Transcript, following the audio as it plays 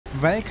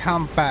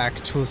Welcome back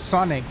to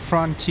Sonic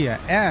Frontier,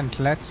 and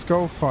let's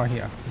go for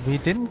here. We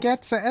didn't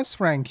get the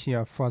S rank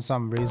here for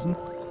some reason.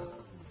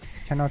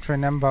 Cannot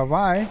remember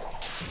why.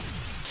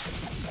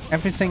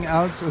 Everything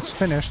else is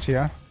finished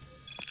here.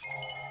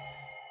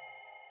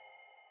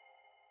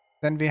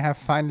 Then we have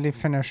finally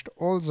finished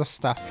all the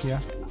stuff here.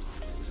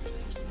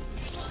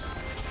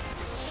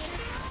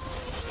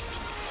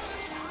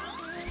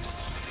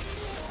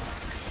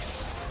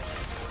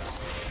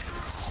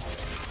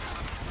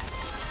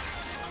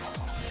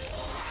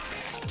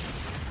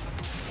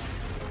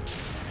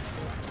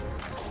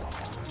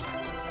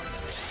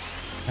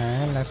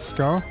 Okay, let's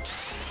go.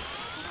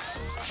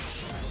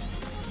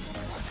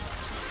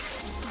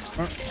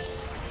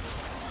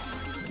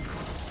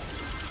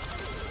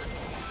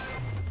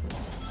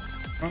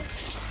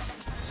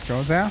 Let's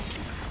go there.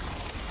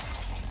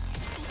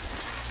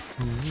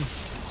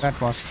 That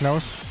was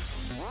close.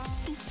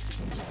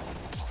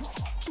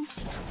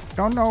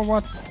 Don't know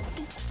what.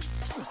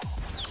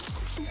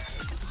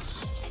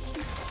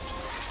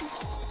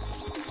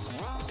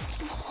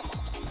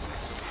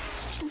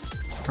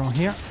 Let's go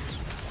here.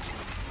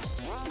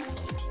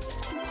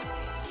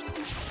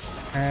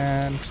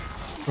 And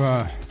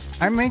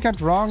I make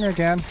it wrong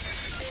again.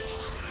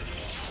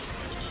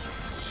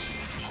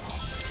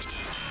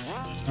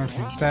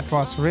 Okay, that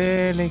was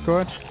really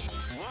good.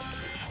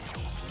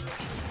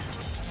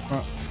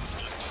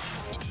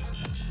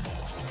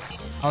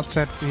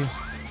 Outside we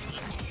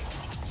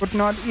could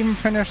not even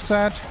finish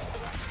that.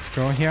 Let's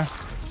go here.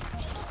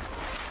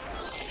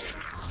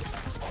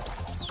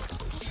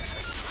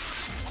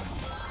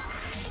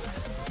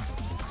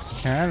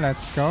 Okay,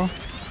 let's go.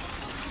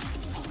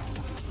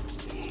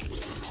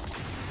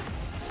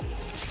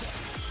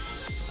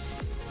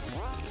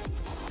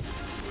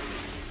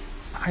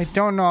 I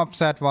don't know if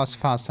that was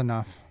fast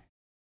enough.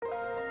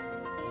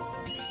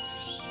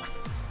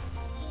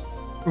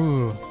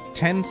 Ooh,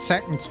 10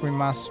 seconds we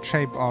must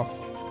shape off.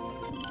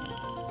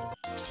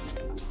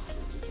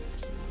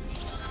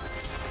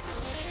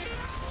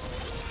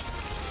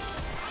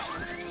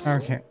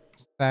 Okay,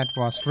 that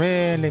was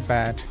really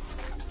bad.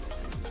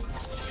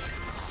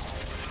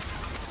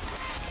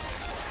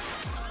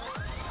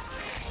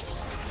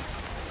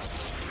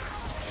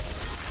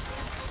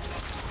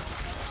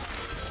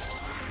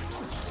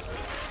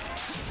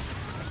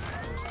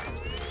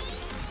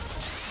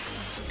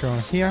 Go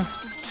here.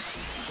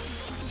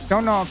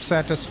 Don't know if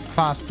that is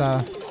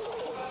faster.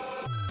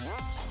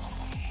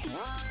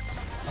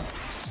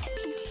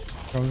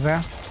 Go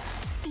there.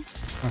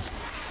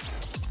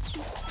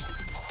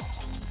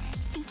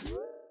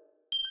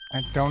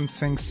 I don't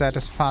think that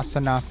is fast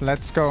enough.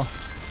 Let's go.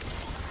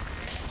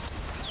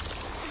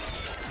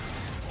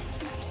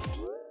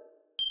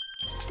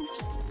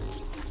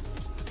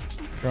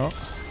 Go.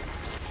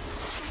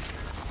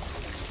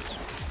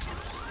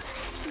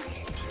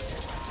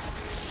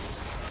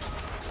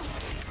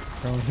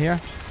 Go here.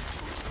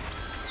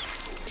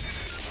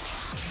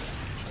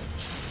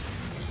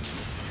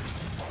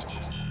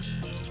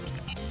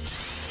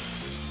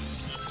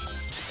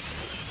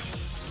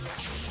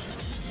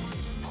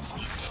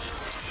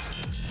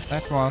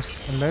 That was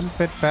a little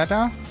bit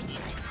better.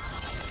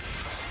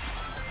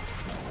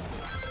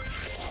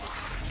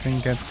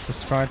 Thing gets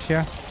destroyed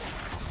here.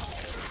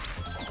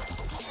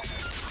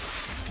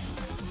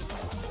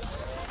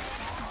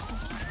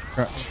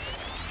 Good.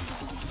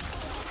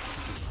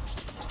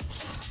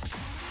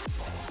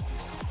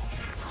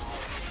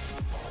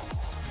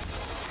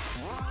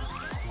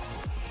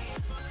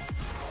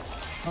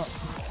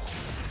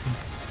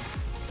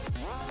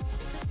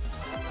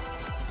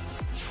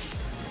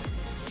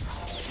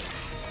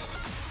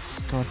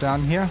 Go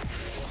down here.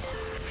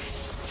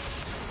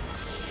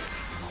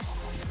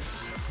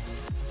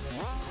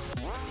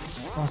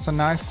 Was a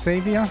nice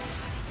savior.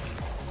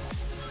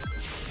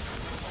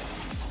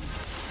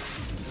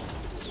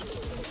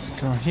 Let's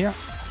go here.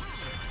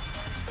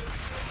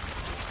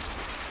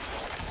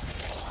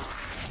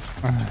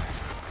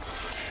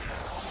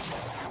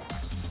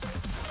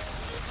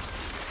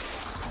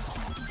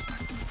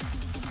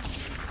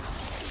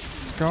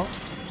 Let's go.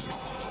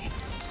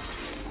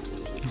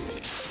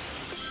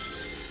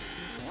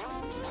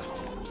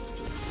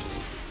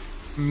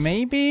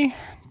 Maybe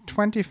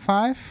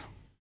 25?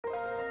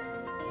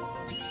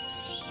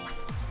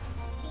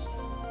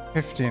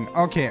 15.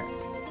 Okay.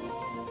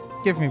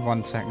 Give me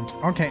 1 second.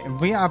 Okay,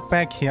 we are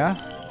back here.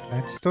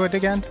 Let's do it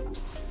again.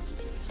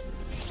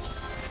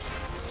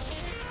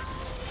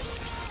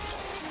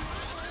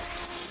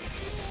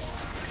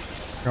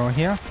 Go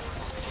here.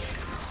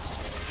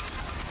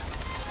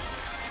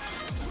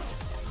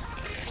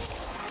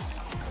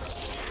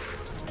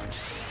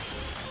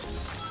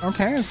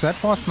 Okay,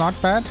 that was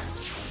not bad.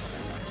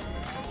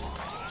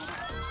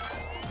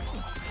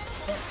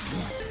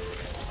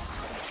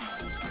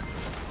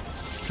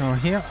 Go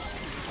here.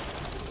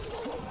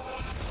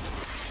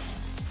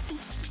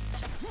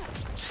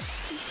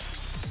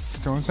 Let's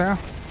go there.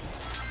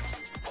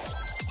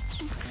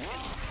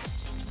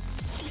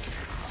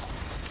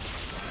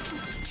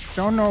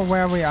 Don't know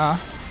where we are.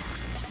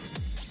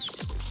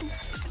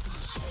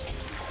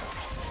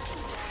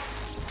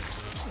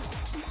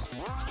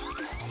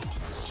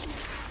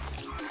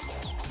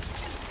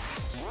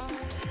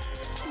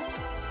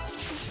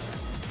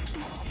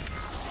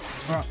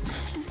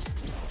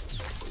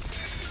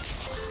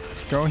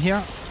 go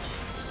here.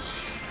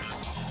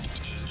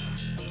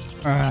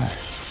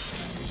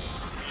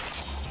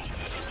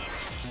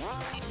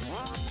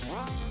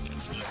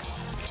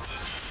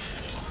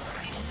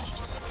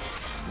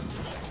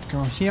 Let's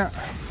go here.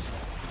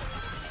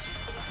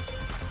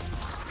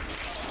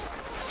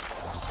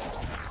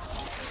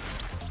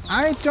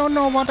 I don't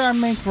know what I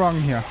make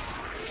wrong here.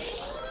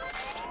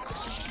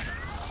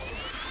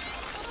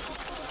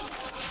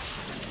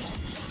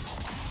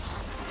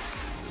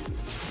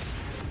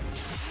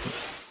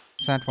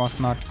 That was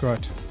not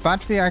good,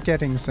 but we are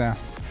getting there.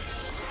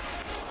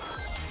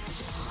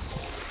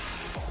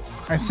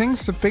 I think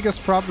the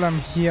biggest problem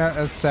here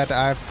is that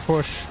I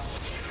push.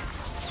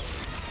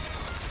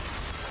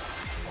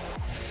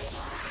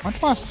 What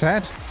was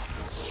that?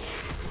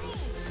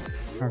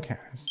 Okay,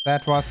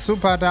 that was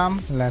super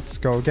dumb. Let's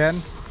go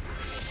again.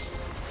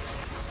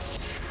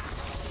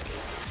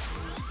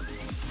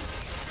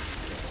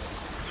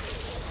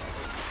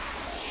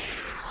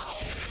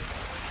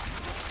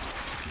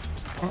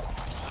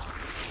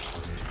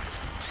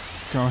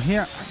 Go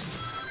here.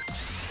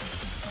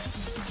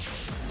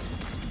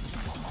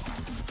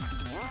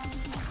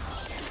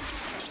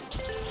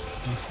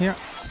 Go here.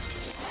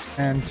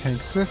 And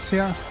take this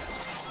here.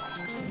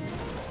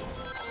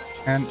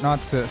 And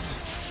not this.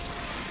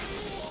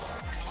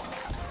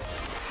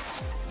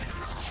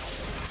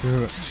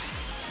 Good.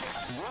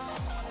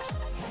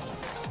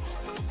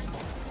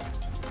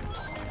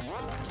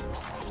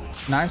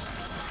 Nice.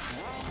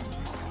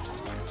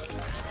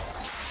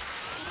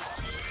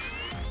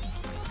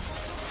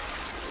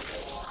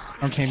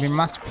 Okay, we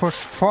must push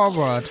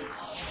forward.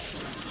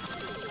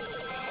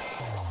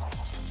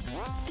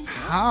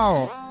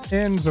 How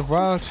in the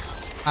world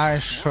I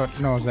should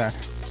know that?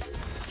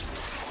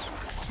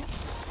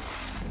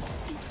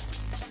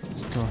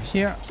 Let's go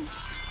here.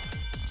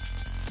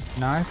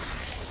 Nice.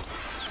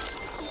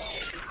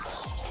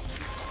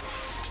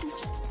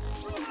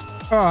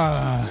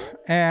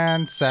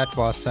 And that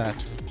was that.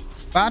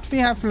 But we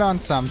have learned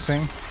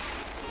something.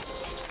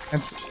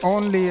 It's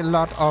only a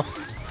lot of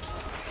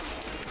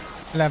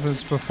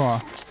levels before.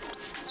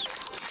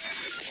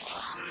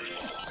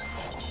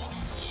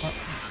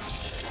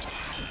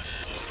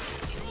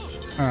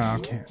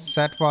 Okay,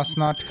 that was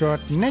not good.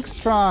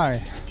 Next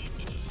try.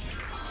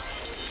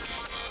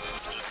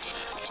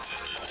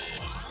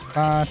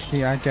 But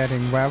we are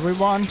getting where we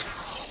want.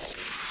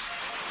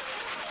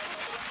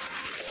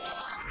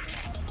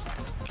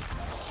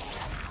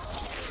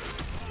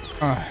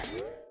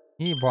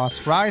 He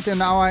was right in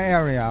our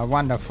area.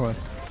 Wonderful.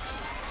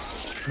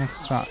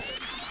 Next try.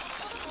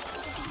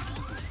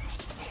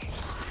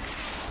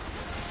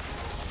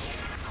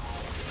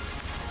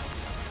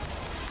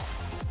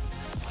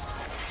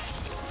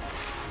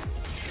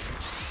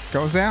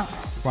 Go there.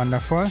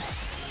 Wonderful.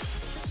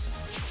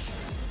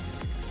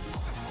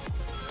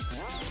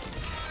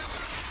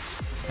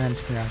 And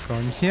we are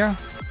going here.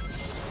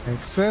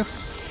 Take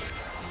this.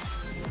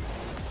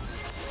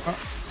 Oh.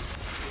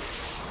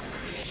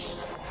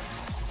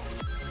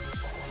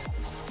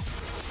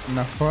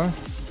 Wonderful.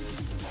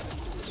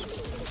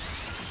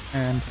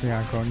 And we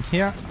are going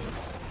here.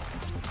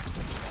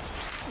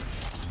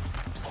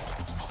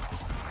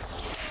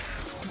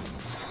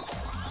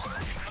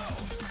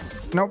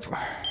 Nope.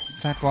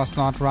 That was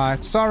not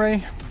right.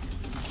 Sorry.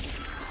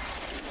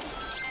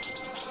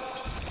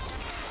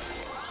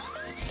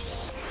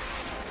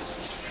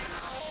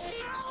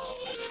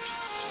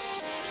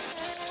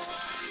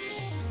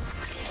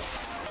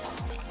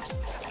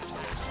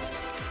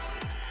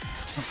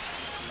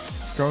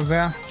 Let's go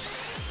there.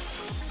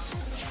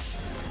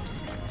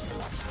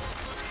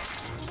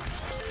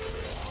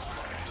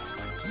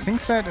 I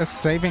think that is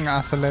saving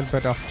us a little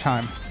bit of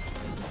time.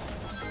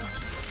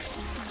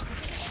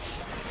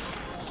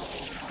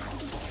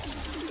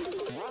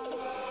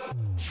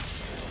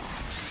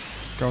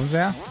 Go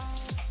there.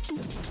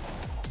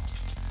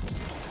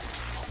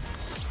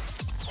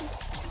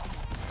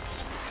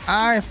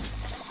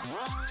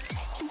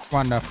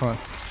 Wonderful.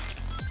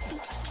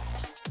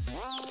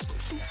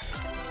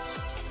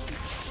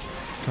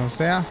 Let's go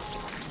there.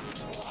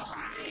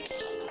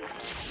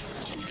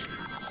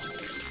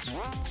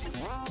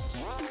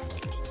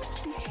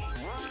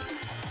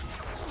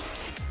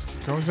 Let's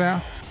go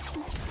there.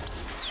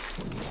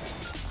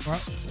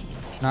 Well,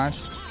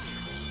 nice.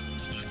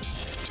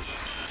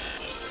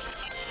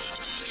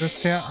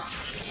 This here.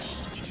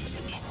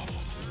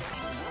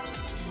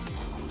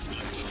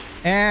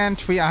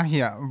 And we are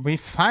here. We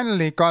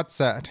finally got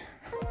that.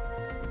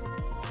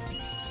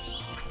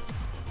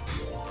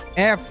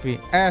 Every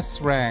S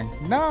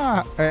rank.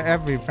 No,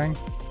 every rank.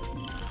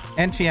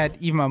 And we had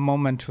even a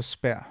moment to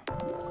spare.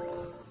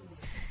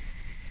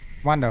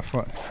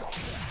 Wonderful.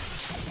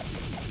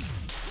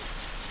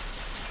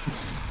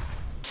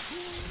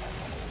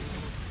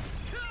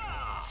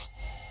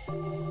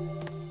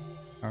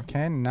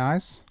 Okay,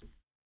 nice.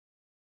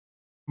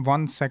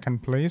 1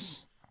 second,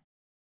 please.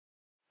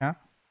 Yeah.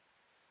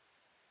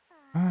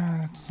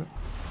 It's a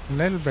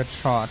little bit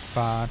short,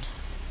 but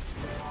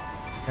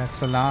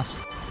that's the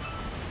last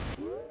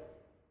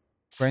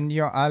When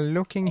you are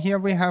looking here,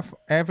 we have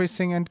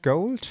everything in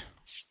gold.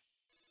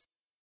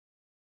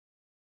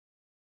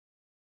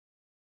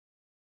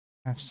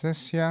 Have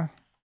this here.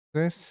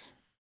 This.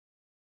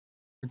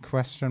 The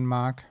question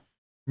mark.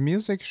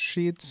 Music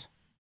sheets.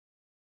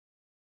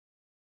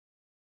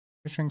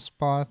 Fishing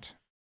spot.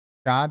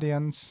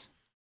 Guardians.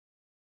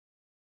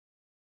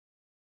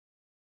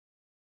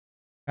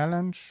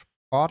 Challenge.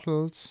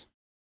 Bottles.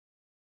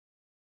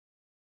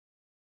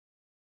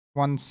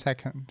 1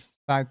 second.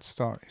 Side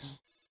stories.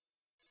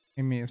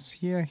 Amy is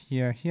here,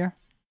 here, here.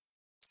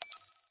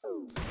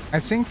 I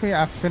think we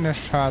have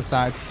finished her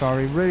side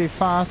story really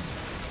fast.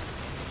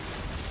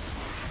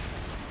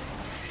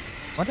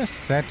 What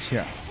is that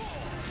here?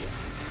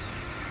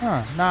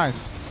 Ah,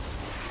 nice.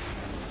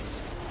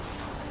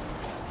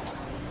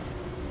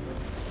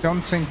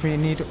 Don't think we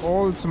need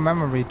all the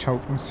memory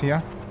tokens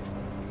here.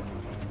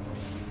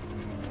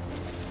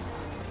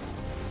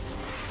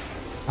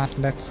 But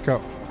let's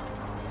go.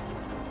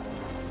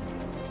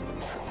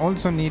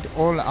 Also need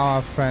all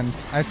our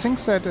friends. I think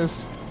that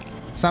is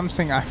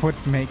something I would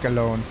make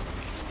alone.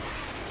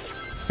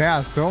 There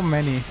are so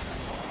many.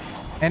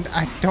 And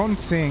I don't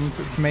think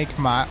it makes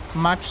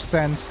much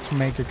sense to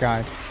make a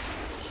guide.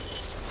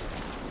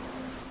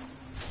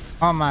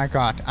 Oh my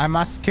god, I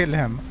must kill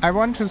him. I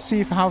want to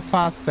see how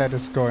fast that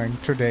is going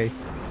today.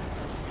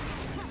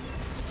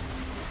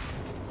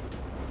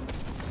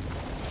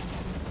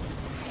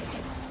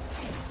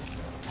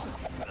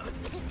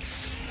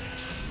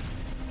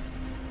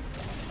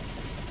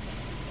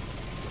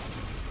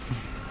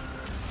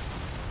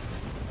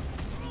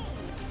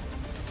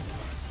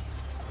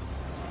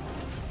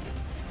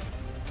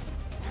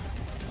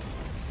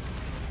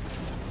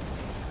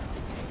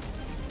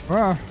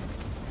 Well,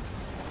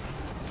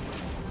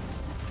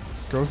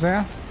 let's go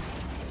there.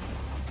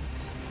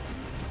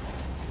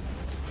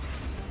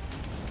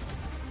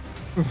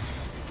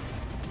 Oof.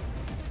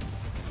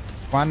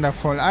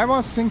 Wonderful. I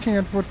was thinking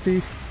it would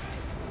be...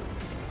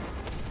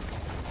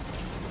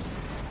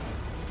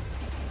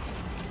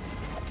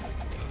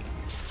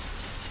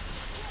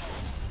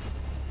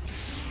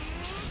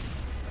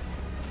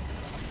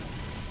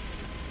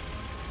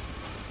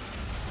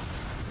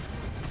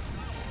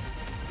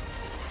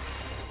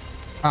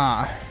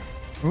 Ah.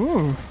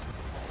 Ooh.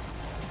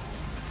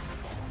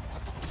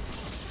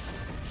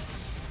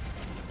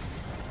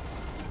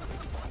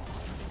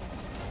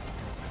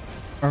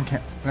 Okay,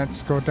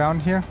 let's go down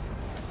here.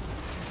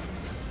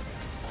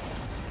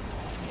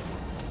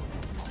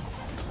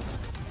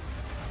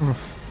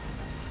 Oof.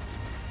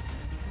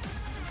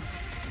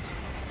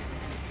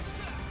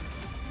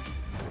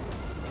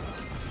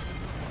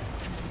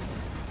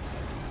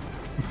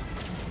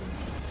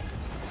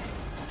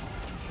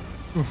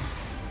 Oof.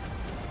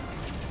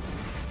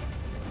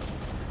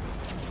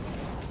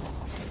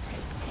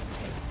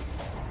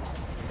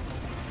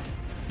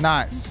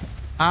 Nice.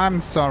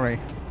 I'm sorry.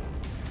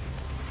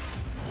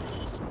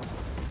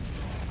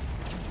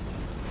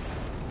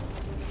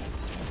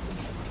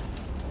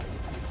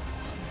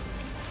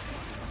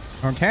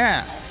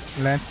 Okay,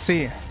 let's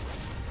see.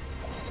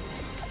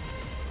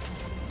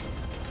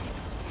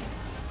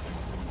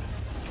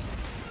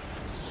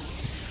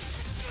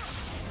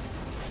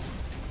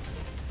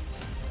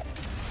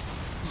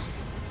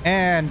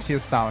 And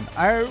he's down.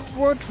 I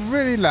would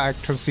really like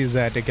to see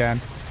that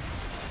again.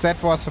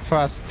 That was the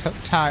first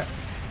time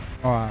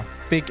or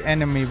big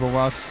enemy we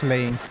were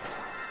slaying.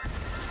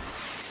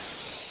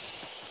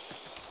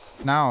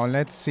 Now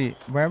let's see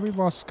where we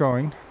was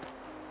going.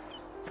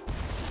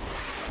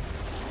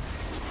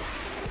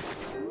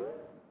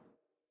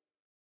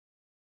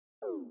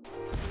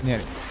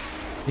 Nearly.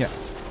 Yeah.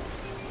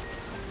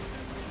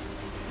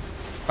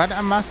 But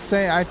I must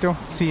say I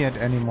don't see it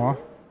anymore.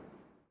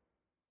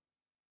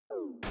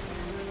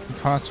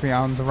 Because we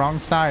are on the wrong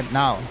side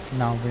now.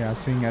 Now we are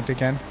seeing it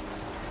again.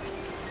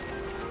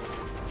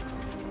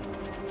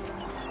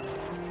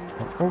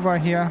 Go over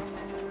here.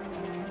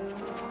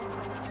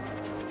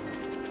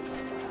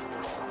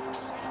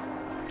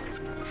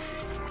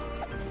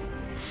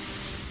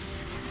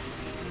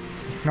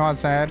 Ignore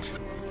that.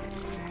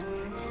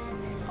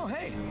 Oh,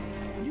 hey.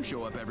 You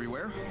show up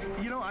everywhere.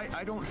 You know,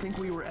 I don't think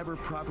we were ever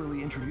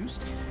properly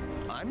introduced.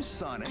 I'm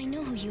Sonic. I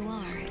know who you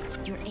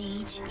are. Your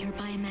age, your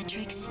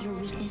biometrics, your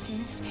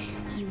weaknesses.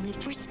 You live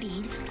for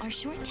speed, are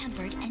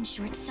short-tempered and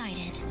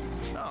short-sighted.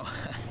 Oh,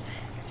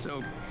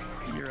 so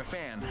you're a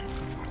fan.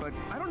 But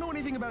I don't know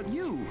anything about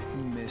you,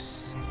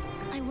 Miss...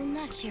 I will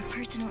not share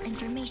personal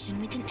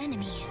information with an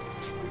enemy.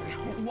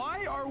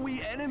 Why are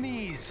we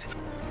enemies?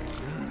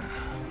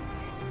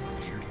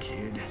 Weird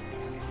kid.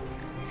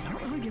 I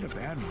don't really get a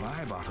bad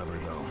vibe off of her,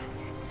 though.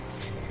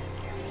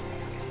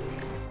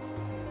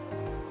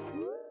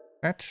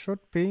 That should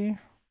be...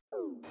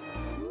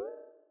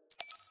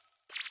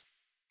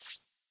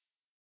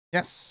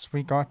 Yes,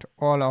 we got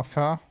all of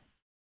her.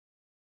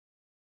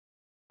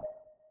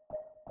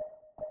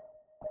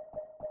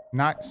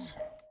 Nice.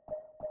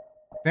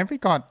 Then we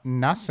got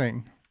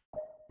nothing.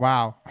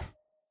 Wow.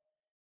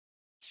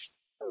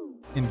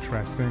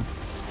 Interesting.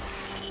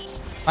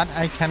 But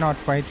I cannot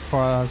wait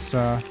for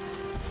the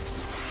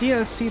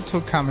DLC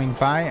 2 coming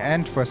by,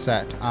 and with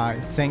that,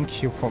 I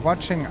thank you for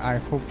watching. I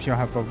hope you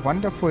have a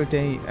wonderful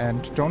day,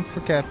 and don't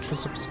forget to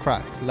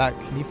subscribe, like,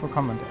 leave a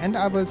comment, and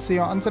I will see you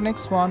on the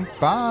next one.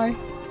 Bye!